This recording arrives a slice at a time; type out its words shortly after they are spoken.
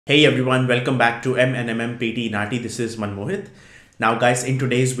Hey everyone, welcome back to M&MM PTE NAATI. This is Manmohit. Now guys, in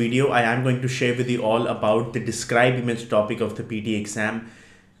today's video, I am going to share with you all about the describe image topic of the PTE exam.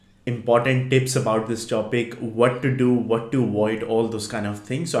 Important tips about this topic, what to do, what to avoid, all those kind of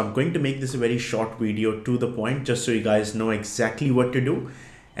things. So I'm going to make this a very short video to the point, just so you guys know exactly what to do.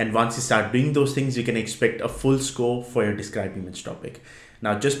 And once you start doing those things, you can expect a full score for your describe image topic.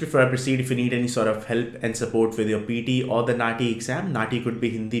 Now, just before I proceed, if you need any sort of help and support with your PT or the NAATI exam, NAATI could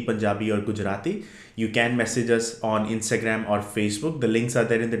be Hindi, Punjabi or Gujarati, you can message us on Instagram or Facebook. The links are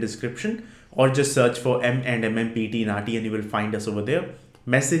there in the description, or just search for M&MM PTE NAATI and you will find us over there.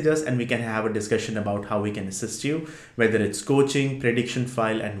 Message us and we can have a discussion about how we can assist you, whether it's coaching, prediction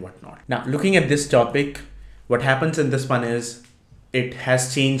file and whatnot. Now, looking at this topic, what happens in this one is, it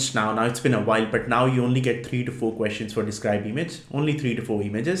has changed now. Now it's been a while, but now you only get 3 to 4 questions for describe image, only 3 to 4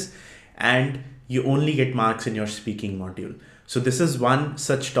 images, and you only get marks in your speaking module. So this is one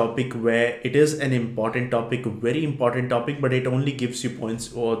such topic where it is an important topic, very important topic, but it only gives you points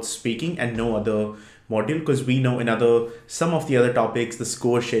for speaking and no other module, because we know in some of the other topics, the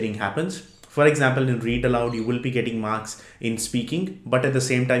score sharing happens. For example, in read aloud, you will be getting marks in speaking, but at the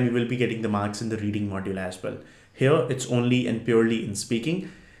same time, you will be getting the marks in the reading module as well. Here, it's only and purely in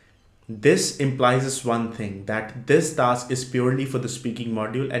speaking. This implies one thing, that this task is purely for the speaking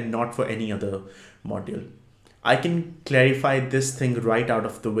module and not for any other module. I can clarify this thing right out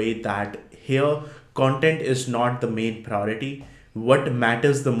of the way that here, content is not the main priority. What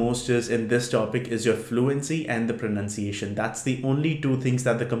matters the most is in this topic is your fluency and the pronunciation. That's the only two things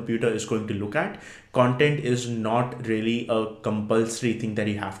that the computer is going to look at. Content is not really a compulsory thing that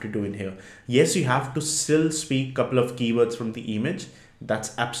you have to do in here. Yes, you have to still speak a couple of keywords from the image.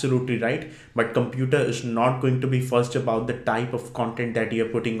 That's absolutely right. But computer is not going to be fussed about the type of content that you're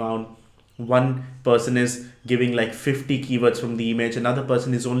putting on. One person is giving like 50 keywords from the image. Another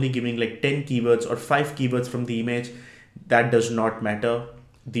person is only giving like 10 keywords or 5 keywords from the image. That does not matter.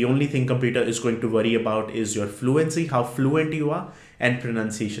 The only thing computer is going to worry about is your fluency, how fluent you are, and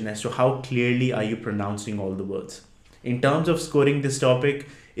pronunciation, as to how clearly are you pronouncing all the words. In terms of scoring, this topic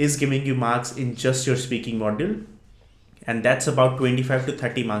is giving you marks in just your speaking module, and that's about 25 to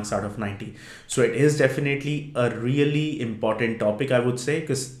 30 marks out of 90. So it is definitely a really important topic, I would say,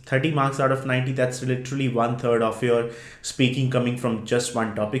 because 30 marks out of 90, that's literally 1/3 of your speaking coming from just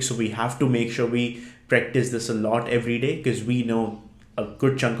one topic. So we have to make sure we practice this a lot every day, because we know a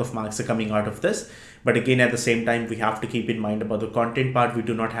good chunk of marks are coming out of this. But again, at the same time, we have to keep in mind about the content part. We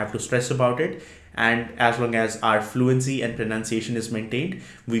do not have to stress about it. And as long as our fluency and pronunciation is maintained,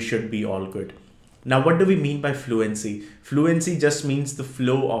 we should be all good. Now, what do we mean by fluency? Fluency just means the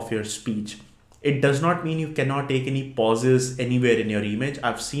flow of your speech. It does not mean you cannot take any pauses anywhere in your image.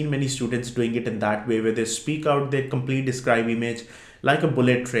 I've seen many students doing it in that way, where they speak out their complete describe image like a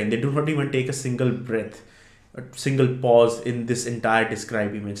bullet train. They do not even take a single breath, a single pause in this entire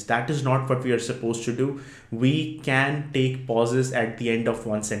describe image. That is not what we are supposed to do. We can take pauses at the end of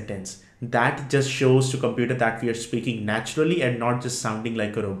one sentence. That just shows to computer that we are speaking naturally and not just sounding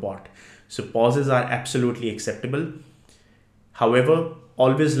like a robot. So pauses are absolutely acceptable. However,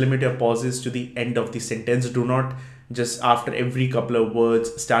 always limit your pauses to the end of the sentence. Do not just after every couple of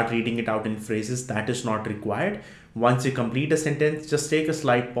words start reading it out in phrases. That is not required. Once you complete a sentence, just take a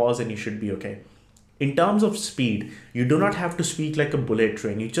slight pause and you should be okay. In terms of speed, you do not have to speak like a bullet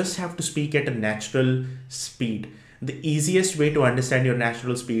train. You just have to speak at a natural speed. The easiest way to understand your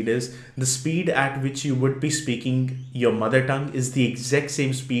natural speed is the speed at which you would be speaking your mother tongue is the exact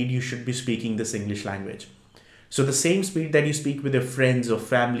same speed you should be speaking this English language. So the same speed that you speak with your friends or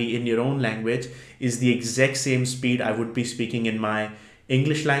family in your own language is the exact same speed I would be speaking in my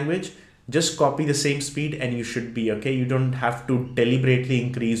English language. Just copy the same speed and you should be okay. You don't have to deliberately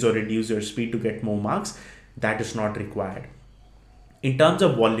increase or reduce your speed to get more marks. That is not required. In terms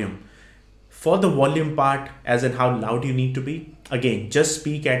of volume, for the volume part, as in how loud you need to be, again, just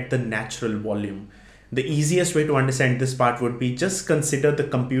speak at the natural volume. The easiest way to understand this part would be just consider the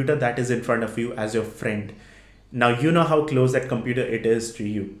computer that is in front of you as your friend. Now, you know how close that computer it is to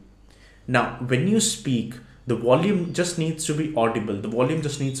you. Now, when you speak, the volume just needs to be audible. The volume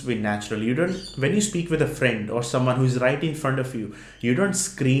just needs to be natural. When you speak with a friend or someone who is right in front of you, you don't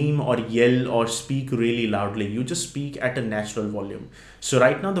scream or yell or speak really loudly. You just speak at a natural volume. So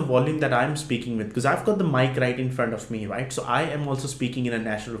right now, the volume that I'm speaking with, because I've got the mic right in front of me, right? So I am also speaking in a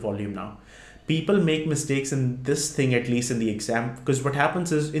natural volume now. People make mistakes in this thing, at least in the exam, because what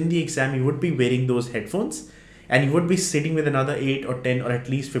happens is in the exam, you would be wearing those headphones and you would be sitting with another 8 or 10 or at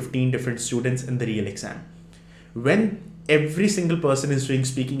least 15 different students in the real exam. When every single person is doing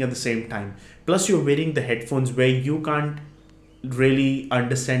speaking at the same time, plus you're wearing the headphones where you can't really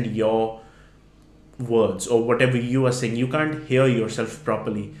understand your words or whatever you are saying. You can't hear yourself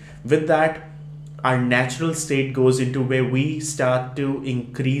properly. With that, our natural state goes into where we start to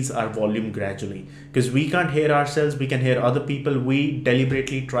increase our volume gradually, because we can't hear ourselves, we can hear other people. We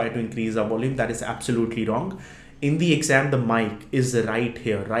deliberately try to increase our volume. That is absolutely wrong. In the exam, the mic is right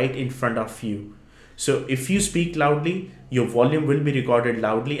here, right in front of you. So if you speak loudly, your volume will be recorded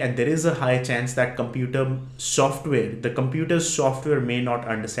loudly, and there is a high chance that the computer's software may not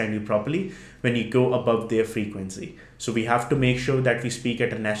understand you properly when you go above their frequency. So we have to make sure that we speak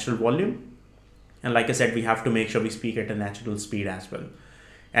at a natural volume. And like I said, we have to make sure we speak at a natural speed as well.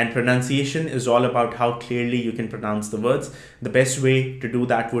 And pronunciation is all about how clearly you can pronounce the words. The best way to do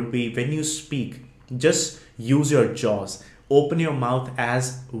that would be, when you speak, just use your jaws. Open your mouth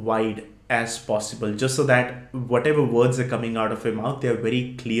as wide as possible, just so that whatever words are coming out of your mouth, they are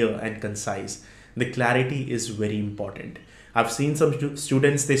very clear and concise. The clarity is very important. I've seen some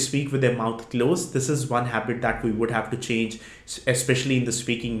students, they speak with their mouth closed. This is one habit that we would have to change, especially in the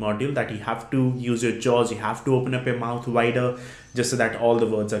speaking module, that you have to use your jaws, you have to open up your mouth wider, just so that all the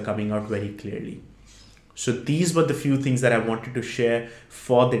words are coming out very clearly. So these were the few things that I wanted to share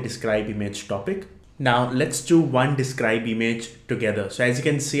for the describe image topic. Now let's do one describe image together. So as you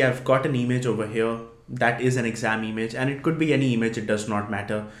can see, I've got an image over here that is an exam image, and it could be any image, it does not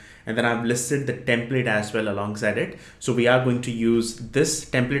matter. And then I've listed the template as well alongside it. So we are going to use this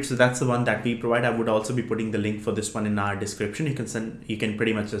template. So that's the one that we provide. I would also be putting the link for this one in our description. You can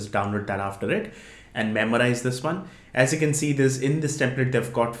pretty much just download that after it and memorize this one. As you can see, in this template,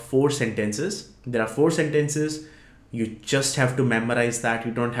 they've got 4 sentences. There are 4 sentences. You just have to memorize that.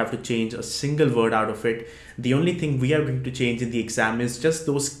 You don't have to change a single word out of it. The only thing we are going to change in the exam is just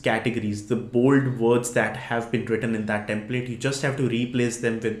those categories, the bold words that have been written in that template. You just have to replace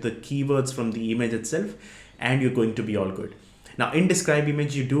them with the keywords from the image itself, and you're going to be all good. Now in describe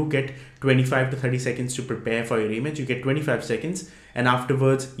image, you do get 25 to 30 seconds to prepare for your image. You get 25 seconds, and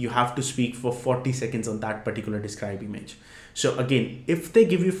afterwards you have to speak for 40 seconds on that particular describe image. So again, if they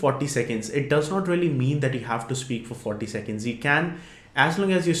give you 40 seconds, it does not really mean that you have to speak for 40 seconds. You can, as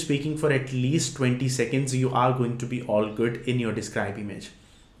long as you're speaking for at least 20 seconds, you are going to be all good in your describe image.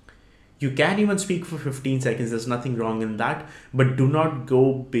 You can even speak for 15 seconds. There's nothing wrong in that, but do not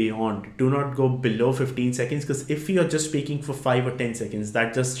go beyond, do not go below 15 seconds, because if you're just speaking for 5 or 10 seconds,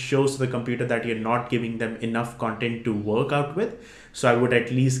 that just shows to the computer that you're not giving them enough content to work out with. So I would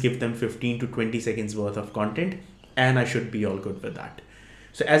at least give them 15 to 20 seconds worth of content, and I should be all good with that.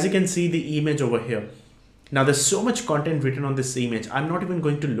 So as you can see the image over here, now there's so much content written on this image. I'm not even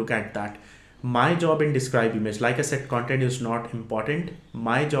going to look at that. My job in describe image, like I said, content is not important.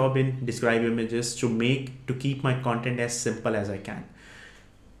 My job in describe image is to keep my content as simple as I can.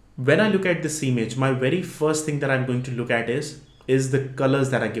 When I look at this image, my very first thing that I'm going to look at is the colors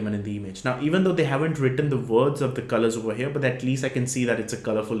that are given in the image. Now, even though they haven't written the words of the colors over here, but at least I can see that it's a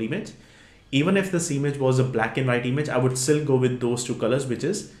colorful image. Even if this image was a black and white image, I would still go with those 2 colors, which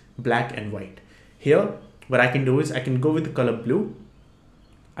is black and white. Here, what I can do is I can go with the color blue,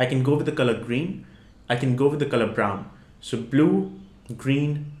 I can go with the color green, I can go with the color brown. So blue,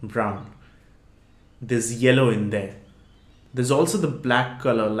 green, brown. There's yellow in there. There's also the black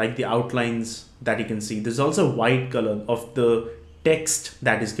color, like the outlines that you can see. There's also white color of the text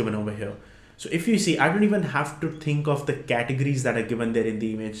that is given over here. So if you see, I don't even have to think of the categories that are given there in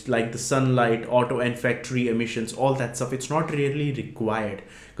the image, like the sunlight, auto and factory emissions, all that stuff. It's not really required,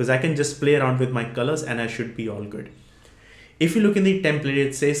 because I can just play around with my colors and I should be all good. If you look in the template,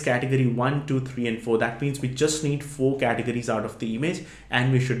 it says category 1, 2, 3, and 4. That means we just need 4 categories out of the image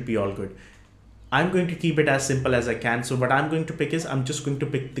and we should be all good. I'm going to keep it as simple as I can. So what I'm going to pick is, I'm just going to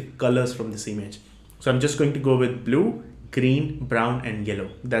pick the colors from this image. So I'm just going to go with blue, green, brown, and yellow.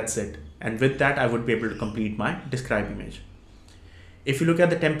 That's it. And with that, I would be able to complete my describe image. If you look at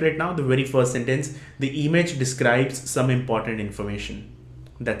the template now, the very first sentence, the image describes some important information.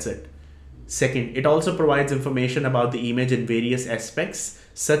 That's it. Second, it also provides information about the image in various aspects,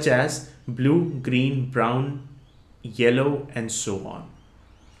 such as blue, green, brown, yellow, and so on.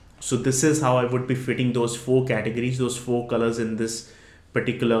 So this is how I would be fitting those 4 categories, those 4 colors in this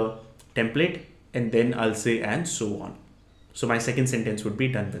particular template. And then I'll say, and so on. So my second sentence would be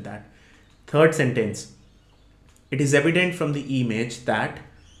done with that. Third sentence, it is evident from the image that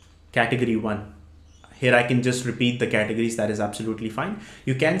category 1. Here I can just repeat the categories, that is absolutely fine.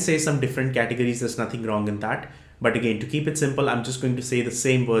 You can say some different categories, there's nothing wrong in that. But again, to keep it simple, I'm just going to say the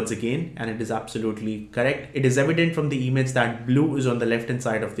same words again, and it is absolutely correct. It is evident from the image that blue is on the left hand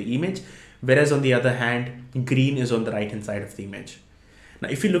side of the image, whereas on the other hand, green is on the right hand side of the image. Now,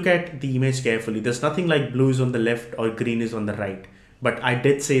 if you look at the image carefully, there's nothing like blue is on the left or green is on the right. But I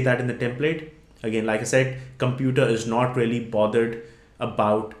did say that in the template. Again, like I said, computer is not really bothered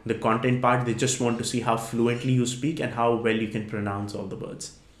about the content part. They just want to see how fluently you speak and how well you can pronounce all the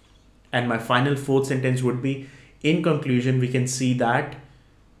words. And my final fourth sentence would be, in conclusion, we can see that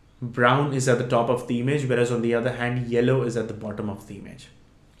brown is at the top of the image, whereas on the other hand, yellow is at the bottom of the image.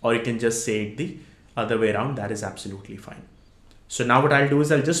 Or you can just say it the other way around. That is absolutely fine. So now what I'll do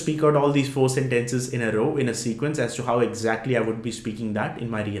is I'll just speak out all these 4 sentences in a row, in a sequence, as to how exactly I would be speaking that in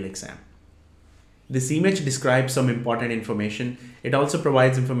my real exam. This image describes some important information. It also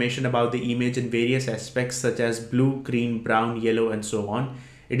provides information about the image in various aspects such as blue, green, brown, yellow, and so on.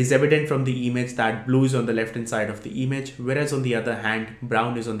 It is evident from the image that blue is on the left hand side of the image, whereas on the other hand,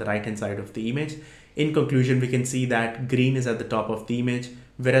 brown is on the right hand side of the image. In conclusion, we can see that green is at the top of the image,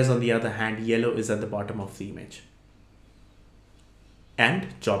 whereas on the other hand, yellow is at the bottom of the image.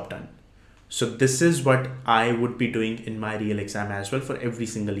 And job done. So this is what I would be doing in my real exam as well for every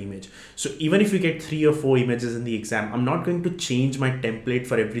single image. So even if you get 3 or 4 images in the exam, I'm not going to change my template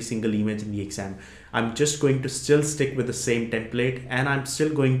for every single image in the exam. I'm just going to still stick with the same template, and I'm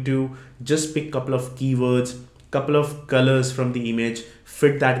still going to just pick a couple of keywords, couple of colors from the image,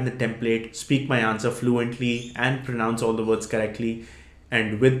 fit that in the template, speak my answer fluently and pronounce all the words correctly.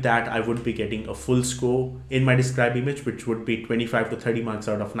 And with that, I would be getting a full score in my describe image, which would be 25 to 30 marks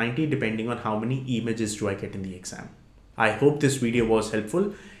out of 90, depending on how many images do I get in the exam. I hope this video was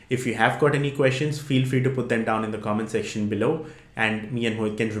helpful. If you have got any questions, feel free to put them down in the comment section below, and me and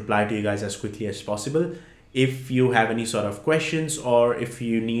Mohit can reply to you guys as quickly as possible. If you have any sort of questions, or if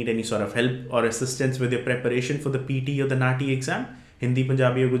you need any sort of help or assistance with your preparation for the PT or the NAATI exam, Hindi,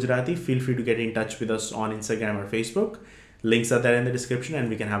 Punjabi or Gujarati, feel free to get in touch with us on Instagram or Facebook. Links are there in the description, and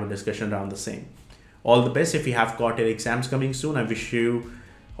we can have a discussion around the same. All the best. If you have got your exams coming soon, I wish you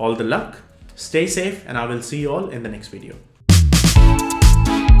all the luck. Stay safe, and I will see you all in the next video.